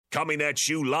Coming at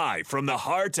you live from the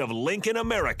heart of Lincoln,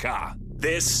 America.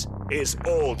 This is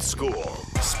Old School.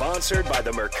 Sponsored by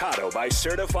the Mercado by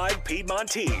Certified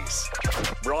Piedmontese.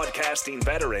 Broadcasting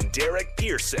veteran Derek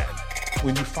Pearson.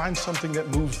 When you find something that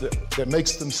moves them, that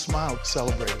makes them smile,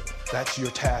 celebrate it. That's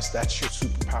your task. That's your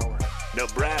superpower.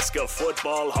 Nebraska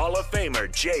Football Hall of Famer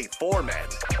Jay Foreman.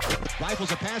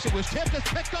 Rifles a pass. It was tipped. It's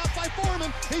picked off by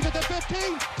Foreman. He's at the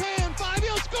 15, 10, 5.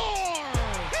 He'll score!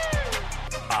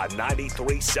 On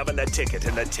 93.7 The Ticket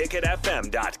and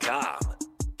theticketfm.com.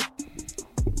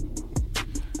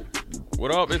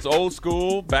 What up? It's Old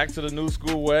School. Back to the new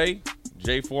school way.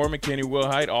 Jay Foreman, Kenny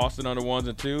Wilhite, Austin on the ones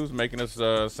and twos, making us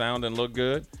sound and look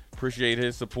good. Appreciate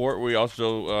his support. We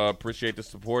also appreciate the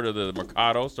support of the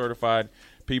Mercado Certified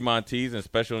Piedmontese and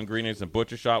Special Ingredients and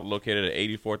Butcher Shop located at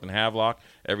 84th and Havelock.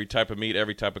 Every type of meat,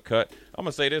 every type of cut. I'm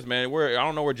gonna say this, man. I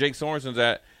don't know where Jake Sorensen's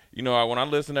at. You know, when I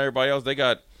listen to everybody else, they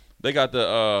got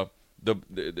the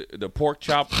pork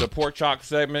chop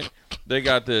segment. They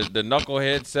got the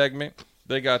knucklehead segment.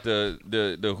 They got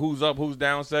the who's up, who's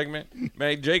down segment.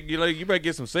 Man, Jake, you better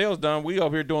get some sales done. We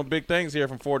up here doing big things here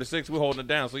from 4 to 6. We're holding it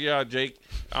down. So, yeah, Jake,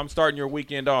 I'm starting your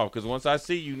weekend off because once I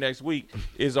see you next week,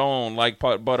 it's on like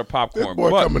butter popcorn. This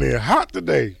boy coming in hot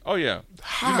today. Oh, yeah.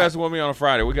 Hot. You messing with me on a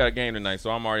Friday. We got a game tonight,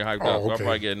 so I'm already hyped up. So I'll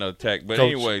probably get another tech. But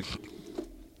Coach, anyways.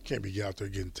 Can't be out there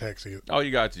getting taxi. Oh,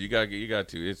 you got to. You got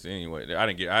to. It's anyway. I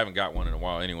haven't got one in a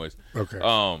while anyways. Okay.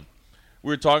 We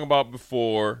were talking about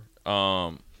before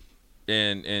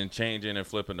and changing and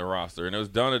flipping the roster, and it was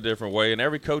done a different way, and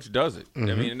every coach does it. Mm-hmm.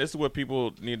 I mean, and this is what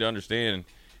people need to understand,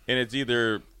 and it's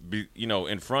either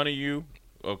in front of you,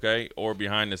 okay, or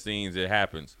behind the scenes. It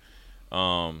happens,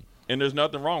 and there's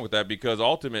nothing wrong with that because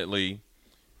ultimately,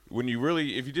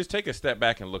 if you just take a step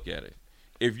back and look at it,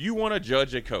 if you want to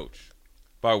judge a coach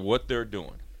by what they're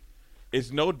doing,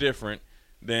 it's no different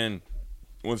than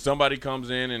when somebody comes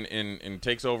in and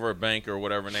takes over a bank or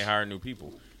whatever, and they hire new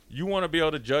people. You want to be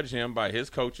able to judge him by his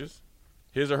coaches,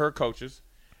 his or her coaches,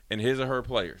 and his or her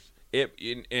players.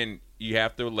 And you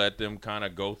have to let them kind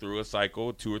of go through a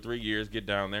cycle, 2 or 3 years, get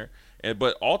down there.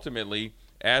 But ultimately,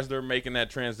 as they're making that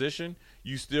transition,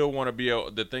 you still want to be able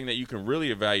 – the thing that you can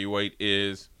really evaluate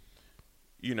is,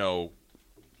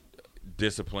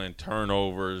 discipline,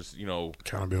 turnovers,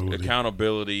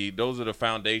 accountability. Those are the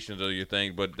foundations of your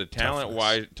thing. But the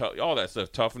talent-wise, all that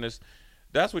stuff, toughness –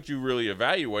 that's what you really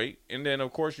evaluate. And then,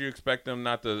 of course, you expect them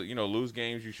not to, lose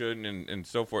games you shouldn't and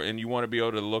so forth. And you want to be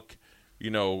able to look,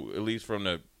 at least from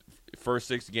the first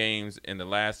 6 games and the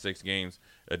last 6 games,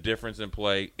 a difference in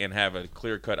play and have a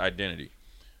clear-cut identity.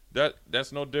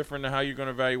 That's no different than how you're going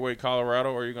to evaluate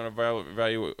Colorado or you're going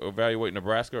to evaluate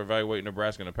Nebraska or evaluate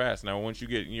Nebraska in the past. Now, once you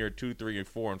get in year 2, 3, and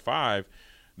 4, and 5,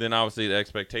 then obviously the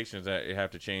expectations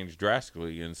have to change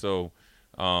drastically. And so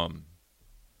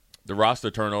the roster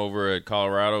turnover at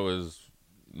Colorado is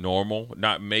normal,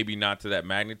 maybe not to that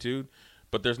magnitude,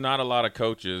 but there's not a lot of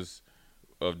coaches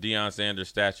of Deion Sanders'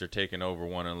 stature taking over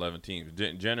 1-11 teams.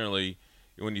 Generally,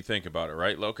 when you think about it,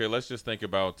 right? Okay, let's just think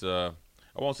about I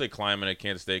won't say climbing at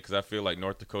Kansas State because I feel like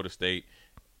North Dakota State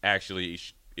actually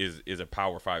is a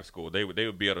Power 5 school. They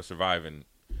would be able to survive, and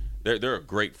they're a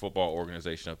great football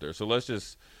organization up there. So let's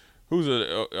just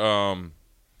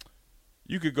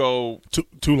you could go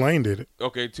Tulane did it.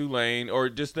 Okay, Tulane, or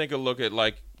just look at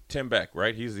like Tim Beck,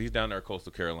 right? He's down there at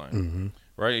Coastal Carolina, mm-hmm.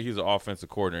 right? He's an offensive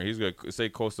coordinator. He's going to say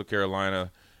Coastal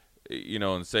Carolina,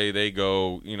 and say they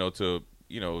go, to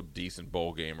decent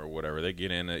bowl game or whatever. They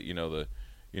get in at the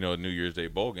New Year's Day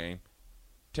bowl game.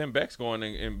 Tim Beck's going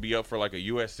and be up for like a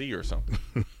USC or something.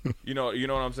 you know what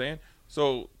I'm saying?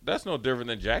 So that's no different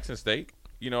than Jackson State.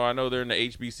 I know they're in the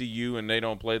HBCU and they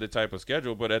don't play the type of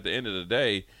schedule, but at the end of the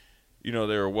day,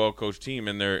 they're a well-coached team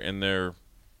in their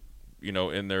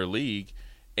league,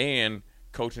 and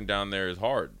coaching down there is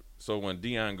hard. So when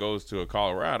Deion goes to a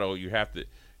Colorado,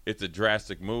 it's a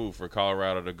drastic move for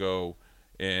Colorado to go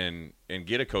and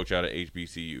get a coach out of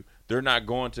HBCU. They're not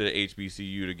going to the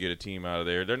HBCU to get a team out of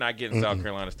there. They're not getting South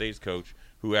Carolina State's coach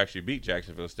who actually beat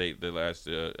Jacksonville State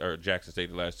Jackson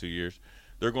State the last 2 years.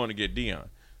 They're going to get Deion.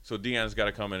 So Deion's got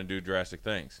to come in and do drastic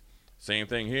things. Same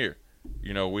thing here.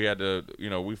 We had to,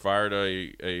 we fired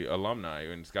a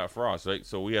alumni in Scott Frost, right?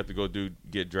 So we have to go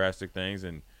get drastic things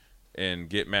and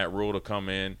get Matt Rule to come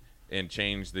in and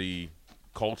change the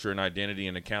culture and identity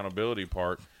and accountability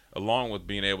part, along with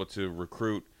being able to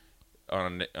recruit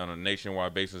on a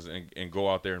nationwide basis and go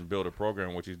out there and build a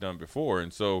program, which he's done before.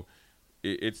 And so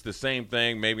it's the same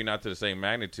thing, maybe not to the same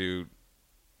magnitude,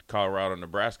 Colorado and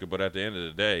Nebraska, but at the end of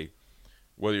the day,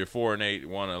 whether you're 4-8,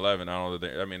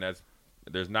 1-11, I mean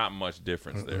there's not much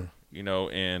difference there,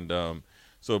 and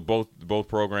so both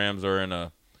programs are in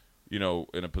a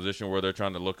in a position where they're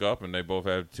trying to look up, and they both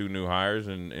have 2 new hires,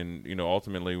 and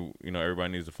ultimately,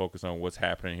 everybody needs to focus on what's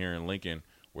happening here in Lincoln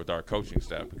with our coaching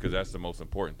staff, because that's the most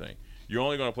important thing. You're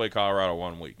only going to play Colorado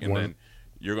 1 week, and then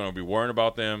you're going to be worrying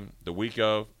about them the week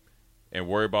of and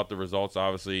worry about the results,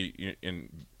 obviously,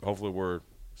 and hopefully we're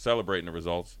celebrating the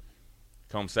results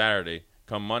come Saturday.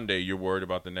 Come Monday, you're worried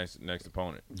about the next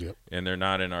opponent. Yep. And they're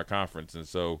not in our conference. And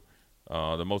so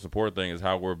the most important thing is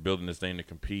how we're building this thing to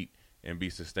compete and be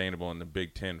sustainable in the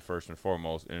Big Ten first and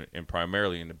foremost, and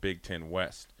primarily in the Big Ten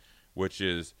West, which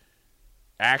is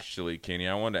actually, Kenny,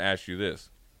 I wanted to ask you this.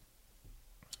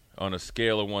 On a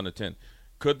scale of 1 to 10,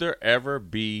 could there ever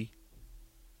be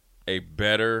a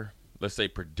better, let's say,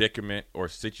 predicament or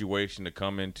situation to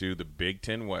come into the Big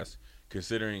Ten West,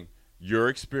 considering your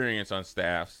experience on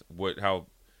staffs,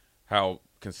 how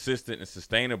consistent and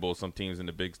sustainable some teams in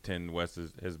the Big Ten West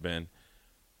has been?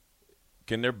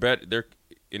 Can there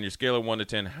in your scale of 1 to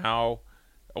 10, how,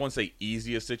 I wouldn't say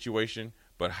easy a situation,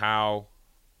 but how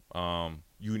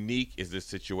unique is this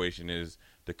situation is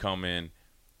to come in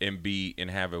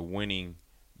and have a winning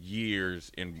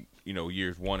years in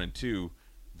years 1 and 2,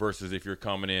 versus if you're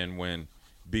coming in when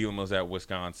Bielema was at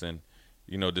Wisconsin,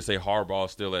 to say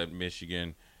Harbaugh's still at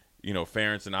Michigan,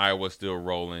 Ferentz and Iowa still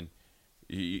rolling,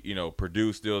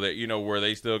 Purdue still there, where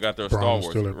they still got their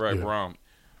stalwarts, right? Yeah. Brown.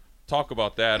 Talk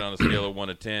about that on a scale of 1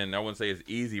 to 10. I wouldn't say it's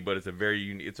easy, but it's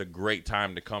a great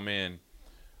time to come in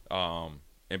and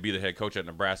be the head coach at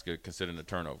Nebraska, considering the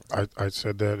turnover. I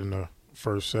said that in the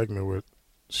first segment with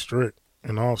Strick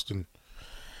in Austin.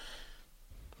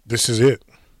 This is it,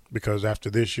 because after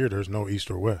this year, there's no East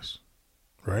or West,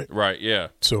 right? Right. Yeah.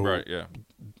 So, right. Yeah.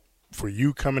 For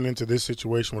you coming into this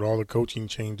situation with all the coaching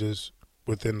changes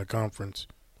within the conference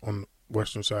on the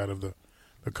western side of the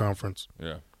conference,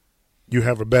 yeah, you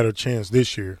have a better chance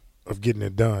this year of getting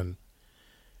it done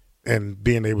and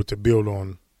being able to build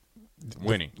on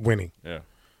winning. Yeah.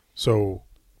 So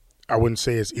I wouldn't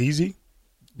say it's easy.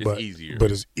 It's easier.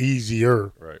 But it's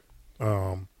easier, right,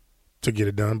 to get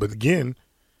it done. But again,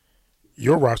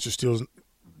 your roster's still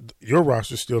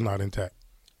not intact.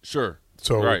 Sure.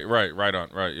 So right on,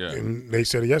 yeah. And they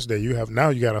said yesterday you got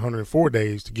 104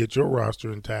 days to get your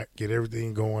roster intact, get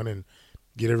everything going, and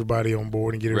get everybody on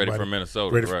board and get ready everybody for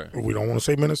Minnesota. Right. We don't want to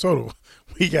say Minnesota.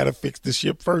 We got to fix the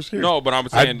ship first here. No, but I'm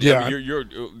saying you're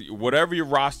whatever your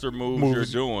roster moves you're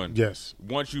doing. Yes.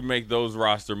 Once you make those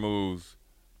roster moves,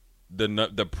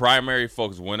 the primary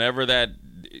focus, whenever that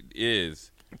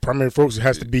is, primary focus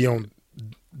has to be on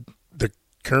the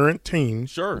current team.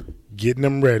 Sure. Getting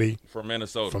them ready for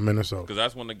Minnesota. Because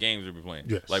that's when the games will be playing.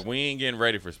 Yes. Like, we ain't getting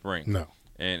ready for spring. No.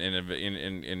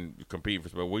 And competing for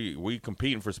spots. We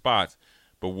competing for spots,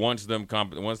 but once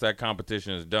that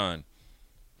competition is done,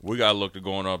 we got to look to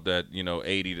going up that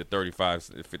 80 to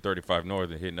 35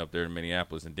 north and hitting up there in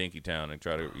Minneapolis and Dinkytown and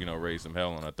try to raise some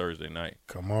hell on a Thursday night.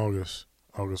 Come August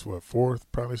what, 4th,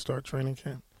 probably start training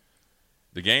camp?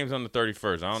 The game's on the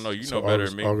 31st. I don't know. So know better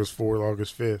than me. August 4th,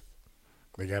 August 5th.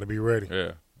 They got to be ready.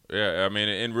 Yeah. I mean,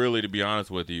 and really, to be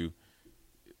honest with you,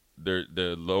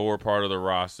 the lower part of the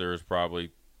roster is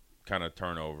probably kind of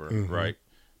turnover, right?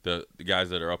 The guys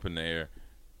that are up in the air.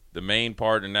 The main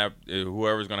part in that,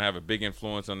 whoever's going to have a big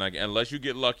influence on that, unless you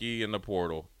get lucky in the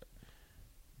portal,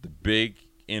 the big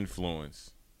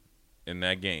influence in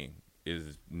that game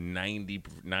is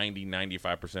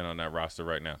 95% on that roster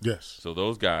right now. Yes. So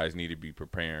those guys need to be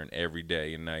preparing every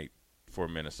day and night for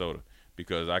Minnesota,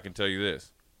 because I can tell you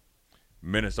this,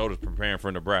 Minnesota's preparing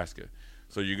for Nebraska.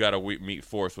 So you got to meet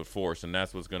force with force, and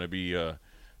that's what's going to be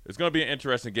it's going to be an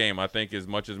interesting game. I think as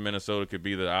much as Minnesota could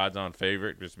be the odds-on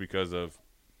favorite just because of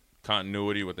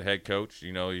continuity with the head coach.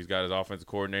 He's got his offensive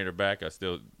coordinator back.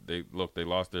 They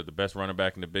lost the best running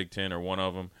back in the Big Ten, or one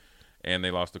of them, and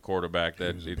they lost the quarterback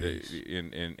but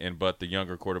the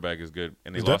younger quarterback is good.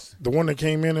 And they lost the one that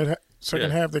came in at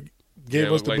second half that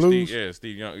gave us the blues.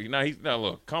 Steve Young. Now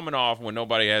look, coming off when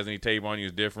nobody has any tape on you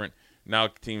is different. Now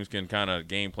teams can kind of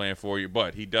game plan for you,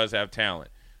 but he does have talent.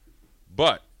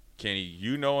 But Kenny,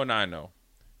 and I know,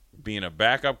 being a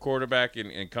backup quarterback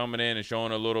and coming in and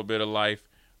showing a little bit of life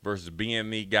versus being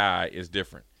the guy is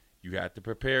different. You have to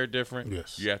prepare different.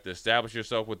 Yes. You have to establish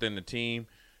yourself within the team.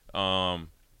 So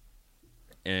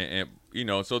there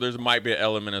might be an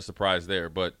element of surprise there,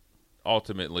 but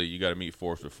ultimately you got to meet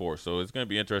force with force. So it's going to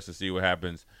be interesting to see what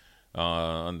happens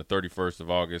on the 31st of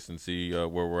August and see where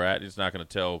we're at. It's not going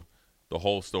to tell the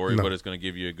whole story, but it's going to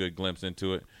give you a good glimpse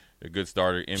into it. A good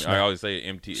starter. I always say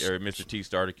Mr. T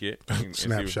starter kit.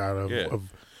 Snapshot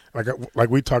of like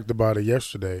we talked about it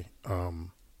yesterday.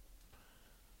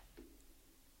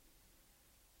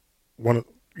 One of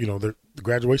the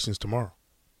graduation's tomorrow,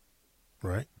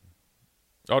 right?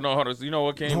 Oh no, hold on. You know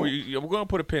what, Ken? We're going to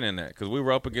put a pin in that because we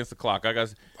were up against the clock. I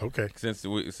guess since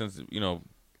you know.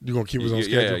 You gonna keep us on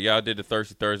schedule? Yeah, y'all did the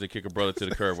Thirsty Thursday, kick a brother to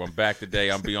the curb. I'm back today.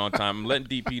 I'm be on time. I'm letting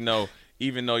DP know,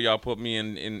 even though y'all put me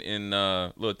in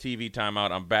little TV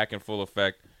timeout, I'm back in full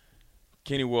effect.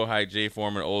 Kenny Wilhite, Jay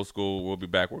Foreman, Old School. We'll be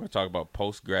back. We're gonna talk about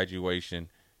post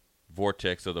graduation,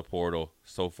 vortex of the portal,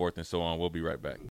 so forth and so on. We'll be right back.